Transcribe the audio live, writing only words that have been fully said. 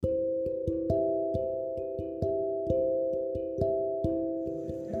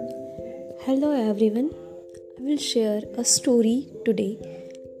Hello everyone, I will share a story today,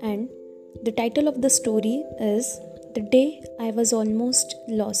 and the title of the story is The Day I Was Almost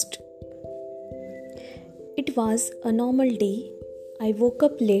Lost. It was a normal day. I woke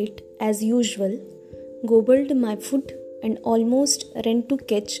up late as usual, gobbled my food, and almost ran to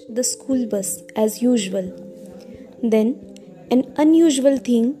catch the school bus as usual. Then, an unusual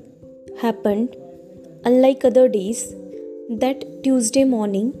thing happened. Unlike other days, that Tuesday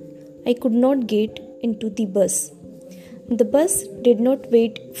morning, I could not get into the bus. The bus did not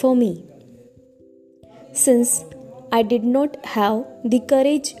wait for me. Since I did not have the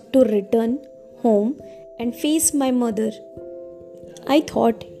courage to return home and face my mother, I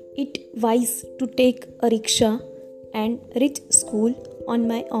thought it wise to take a rickshaw and reach school on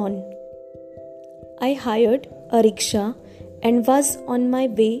my own. I hired a rickshaw and was on my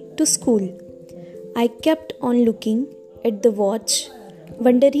way to school. I kept on looking at the watch,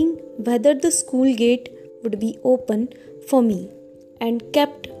 wondering whether the school gate would be open for me, and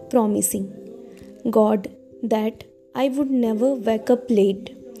kept promising God that I would never wake up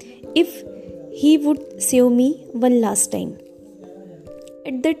late if He would save me one last time.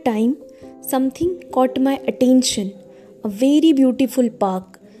 At that time, something caught my attention, a very beautiful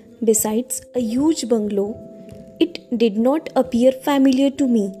park besides a huge bungalow. It did not appear familiar to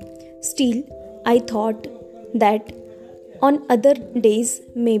me. Still, I thought that on other days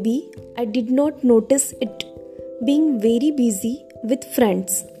maybe I did not notice it, being very busy with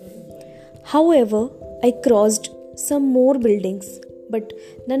friends. However, I crossed some more buildings, but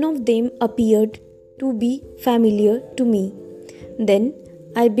none of them appeared to be familiar to me. Then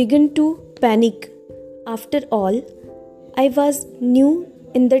I began to panic. After all, I was new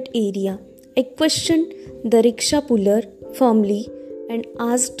in that area. I questioned the rickshaw puller firmly and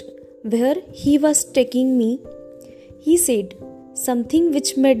asked where he was taking me. He said something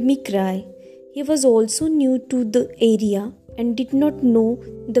which made me cry. He was also new to the area and did not know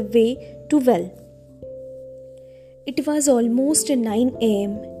the way too well. It was almost 9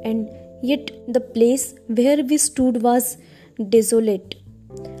 a.m. and yet the place where we stood was desolate.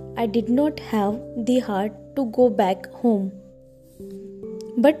 I did not have the heart to go back home,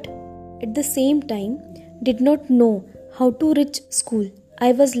 but at the same time did not know how to reach school.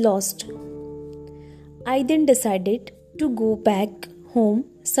 I was lost. I then decided to go back home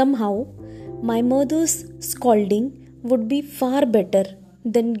somehow. My mother's scolding would be far better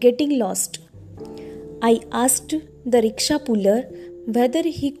than getting lost. I asked the rickshaw puller whether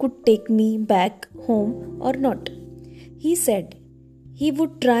he could take me back home or not. He said he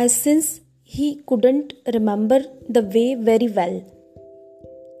would try since he couldn't remember the way very well.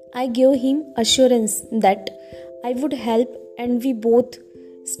 I gave him assurance that I would help, and we both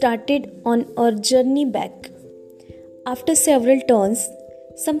started on our journey back. After several turns,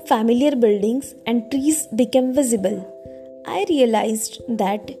 some familiar buildings and trees became visible. I realized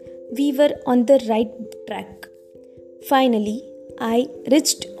that we were on the right track. Finally, I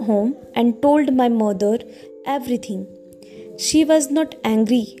reached home and told my mother everything. She was not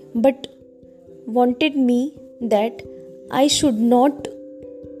angry but wanted me that I should not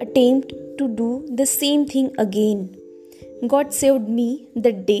attempt to do the same thing again. God saved me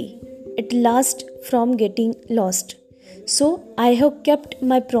that day at last from getting lost. So I have kept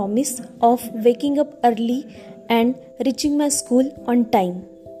my promise of waking up early and reaching my school on time.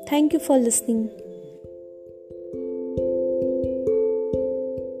 Thank you for listening.